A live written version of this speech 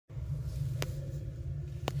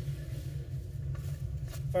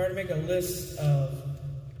If I were to make a list of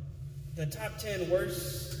the top 10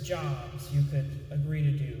 worst jobs you could agree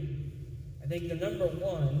to do, I think the number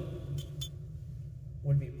one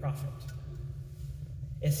would be prophet,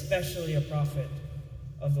 especially a prophet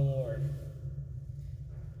of the Lord.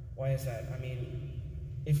 Why is that? I mean,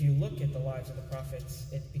 if you look at the lives of the prophets,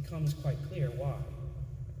 it becomes quite clear why.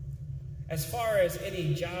 As far as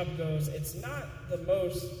any job goes, it's not the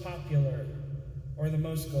most popular or the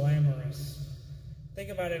most glamorous. Think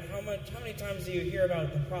about it. How many times do you hear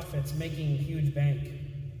about the prophets making huge bank?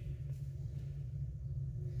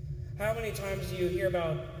 How many times do you hear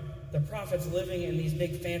about the prophets living in these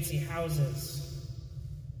big fancy houses?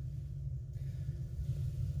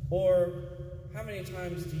 Or how many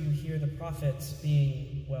times do you hear the prophets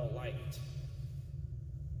being well-liked,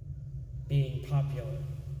 being popular,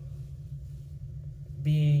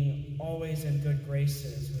 being always in good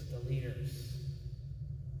graces with the leaders?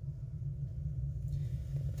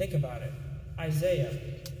 Think about it.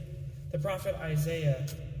 The prophet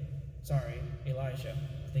Elijah.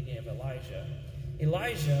 I'm thinking of Elijah.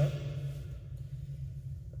 Elijah,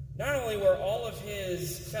 not only were all of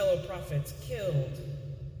his fellow prophets killed,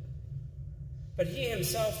 but he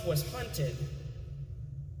himself was hunted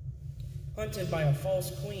by a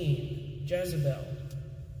false queen, Jezebel,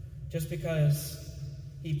 just because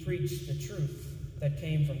he preached the truth that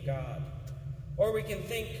came from God. Or we can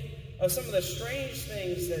think of some of the strange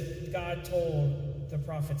things that God told the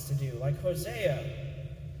prophets to do, like Hosea.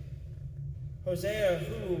 Hosea,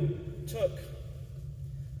 who took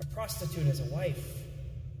a prostitute as a wife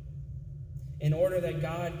in order that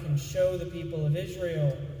God can show the people of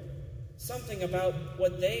Israel something about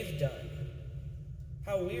what they've done.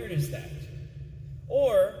 How weird is that?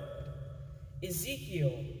 Or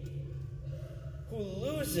Ezekiel, who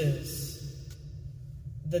loses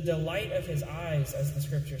the delight of his eyes, as the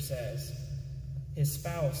scripture says, his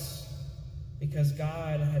spouse, because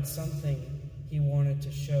God had something he wanted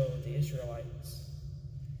to show the Israelites.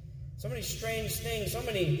 So many strange things, so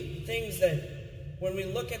many things that when we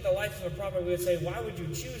look at the life of a prophet, we would say, why would you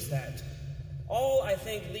choose that? All, I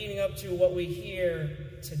think, leading up to what we hear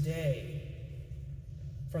today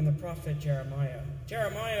from the prophet Jeremiah.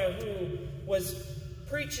 Jeremiah, who was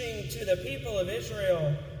preaching to the people of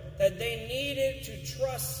Israel that they needed to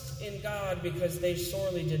trust in God because they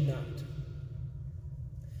sorely did not.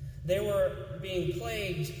 They were being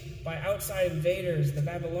plagued by outside invaders, the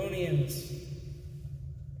Babylonians,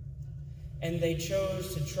 and they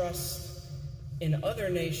chose to trust in other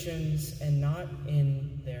nations and not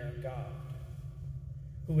in their God,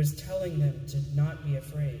 who was telling them to not be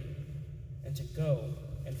afraid and to go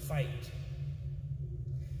and fight.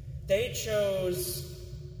 They chose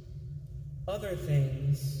other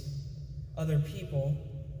things, other people,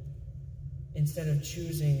 instead of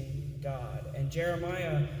choosing God. And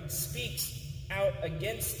Jeremiah speaks out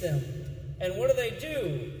against them. And what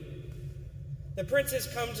do? The princes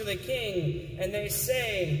come to the king and they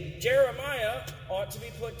say, Jeremiah ought to be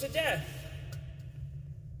put to death.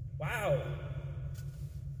 Wow.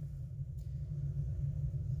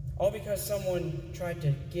 All because someone tried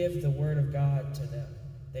to give the word of God to them.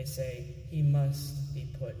 They say, he must be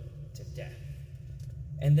put to death.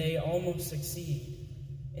 And they almost succeed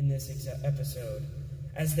in this episode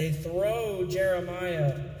as they throw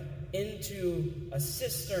Jeremiah into a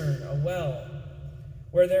cistern, a well,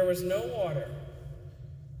 where there was no water,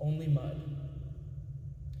 only mud.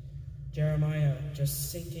 Jeremiah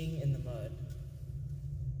just sinking in the mud.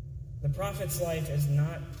 The prophet's life is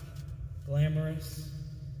not glamorous.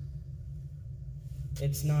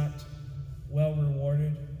 It's not well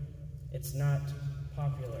rewarded. It's not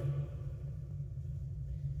popular.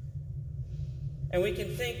 And we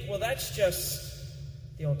can think, well, that's just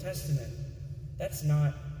the Old Testament. That's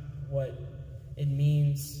not what it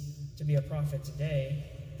means to be a prophet today.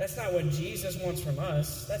 That's not what Jesus wants from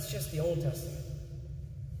us. That's just the Old Testament.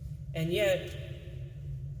 And yet,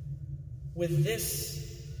 with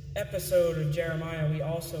this episode of Jeremiah, we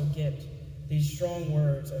also get these strong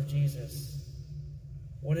words of Jesus.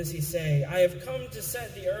 What does he say? I have come to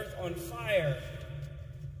set the earth on fire,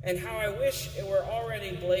 and how I wish it were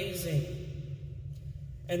already blazing.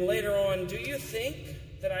 And later on, do you think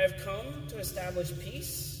that I have come to establish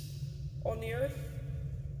peace on the earth?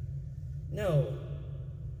 No,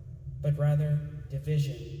 but rather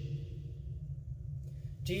division.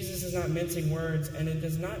 Jesus is not mincing words, and it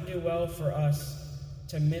does not do well for us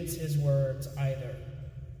to mince his words either.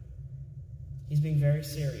 He's being very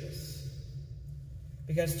serious.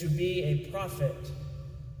 Because to be a prophet,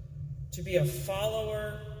 to be a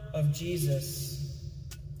follower of Jesus,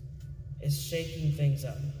 is shaking things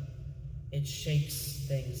up. It shakes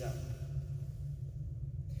things up.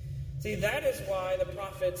 See, that is why the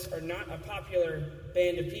prophets are not a popular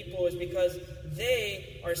band of people, is because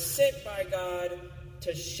they are sent by God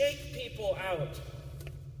to shake people out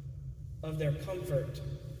of their comfort,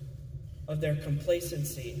 of their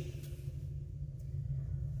complacency.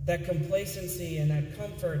 That complacency and that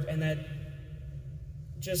comfort and that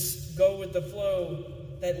just go with the flow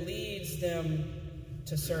that leads them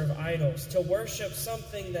to serve idols, to worship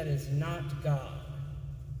something that is not God,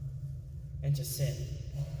 and to sin.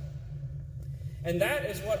 And that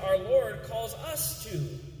is what our Lord calls us to.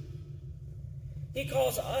 He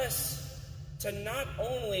calls us to not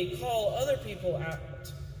only call other people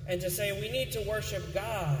out and to say we need to worship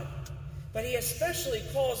God, but he especially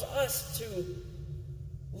calls us to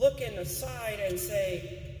look aside and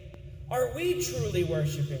say, are we truly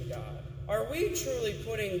worshiping God? Are we truly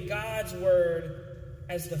putting God's word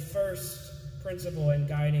as the first principle and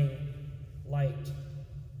guiding light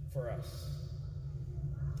for us?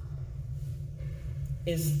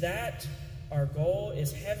 Is that our goal?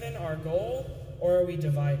 Is heaven our goal? Or are we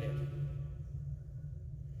divided?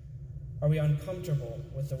 Are we uncomfortable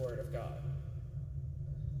with the word of God?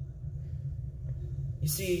 You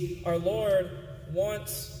see, our Lord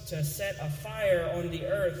wants to set a fire on the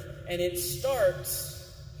earth, and it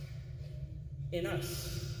starts in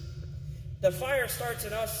us. The fire starts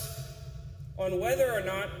in us on whether or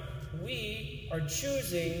not we are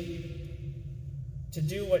choosing to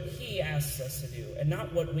do what he asks us to do and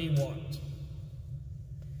not what we want.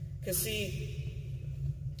 Because see,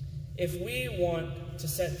 if we want to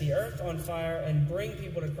set the earth on fire and bring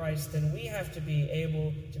people to Christ, then we have to be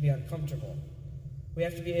able to be uncomfortable. We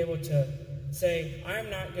have to be able to say, I'm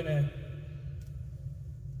not going to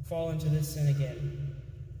fall into this sin again.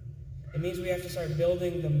 It means we have to start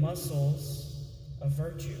building the muscles of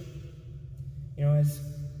virtue. You know, as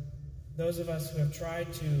those of us who have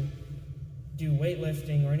tried to do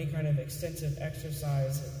weightlifting or any kind of extensive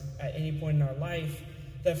exercise at any point in our life,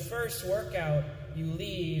 the first workout you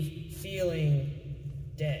leave feeling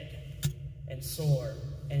dead and sore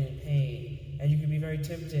and in pain, and you can be very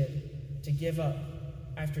tempted to give up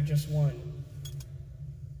after just one.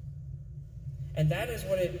 And that is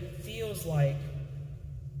what it feels like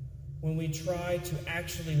when we try to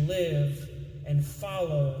actually live and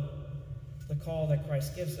follow the call that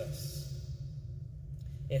Christ gives us.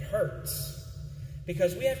 It hurts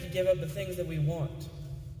because we have to give up the things that we want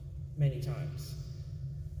many times.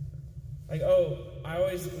 Like, I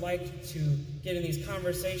always like to get in these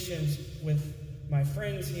conversations with my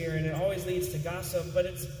friends here, and it always leads to gossip, but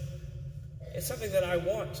it's something that I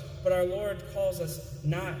want. But our Lord calls us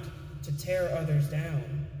not to tear others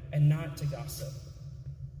down and not to gossip.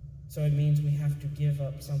 So it means we have to give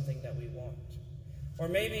up something that we want. Or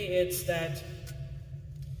maybe it's that,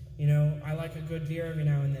 I like a good beer every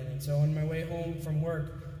now and then, and so on my way home from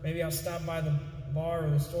work, maybe I'll stop by the bar or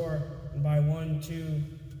the store and buy 1, 2,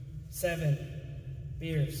 7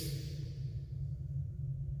 beers.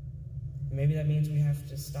 Maybe that means we have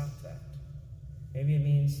to stop that. Maybe it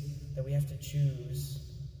means that we have to choose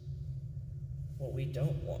what we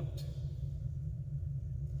don't want.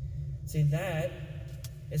 See, that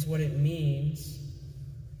is what it means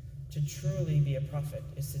to truly be a prophet,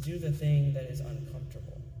 is to do the thing that is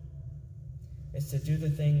uncomfortable. It's to do the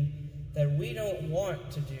thing that we don't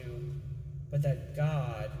want to do, but that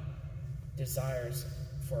God desires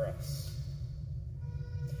for us.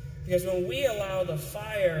 Because when we allow the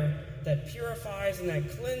fire that purifies and that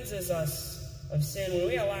cleanses us of sin, when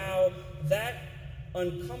we allow that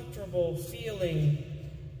uncomfortable feeling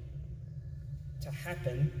to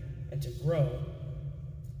happen and to grow,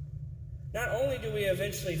 not only do we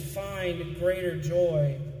eventually find greater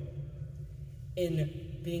joy in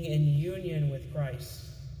being in union with Christ,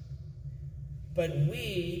 but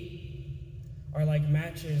we are like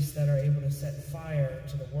matches that are able to set fire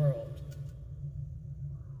to the world.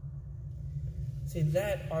 See,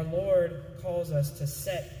 that our Lord calls us to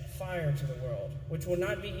set fire to the world, which will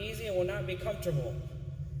not be easy and will not be comfortable.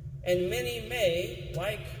 And many may,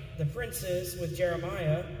 like the princes with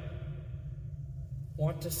Jeremiah,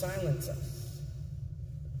 want to silence us.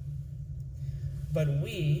 But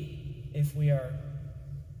we, if we are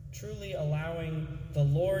truly allowing the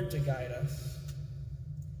Lord to guide us,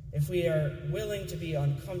 if we are willing to be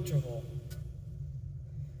uncomfortable,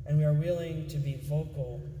 and we are willing to be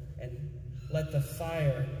vocal and let the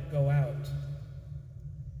fire go out,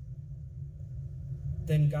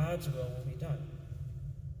 then God's will be done.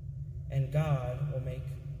 And God will make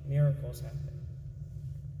miracles happen.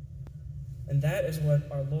 And that is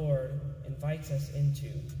what our Lord invites us into,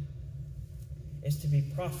 is to be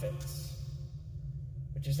prophets,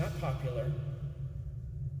 which is not popular,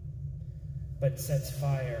 but sets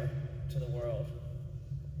fire to the world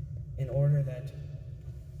in order that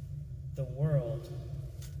the world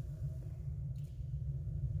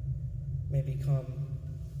may become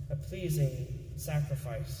a pleasing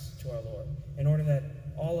sacrifice to our Lord, in order that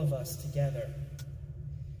all of us together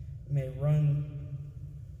may run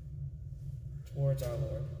towards our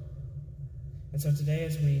Lord. And so today,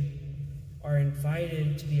 as we are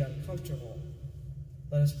invited to be uncomfortable,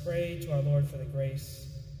 let us pray to our Lord for the grace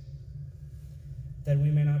that we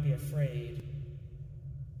may not be afraid,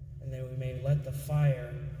 and that we may let the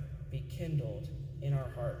fire be kindled in our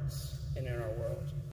hearts and in our world.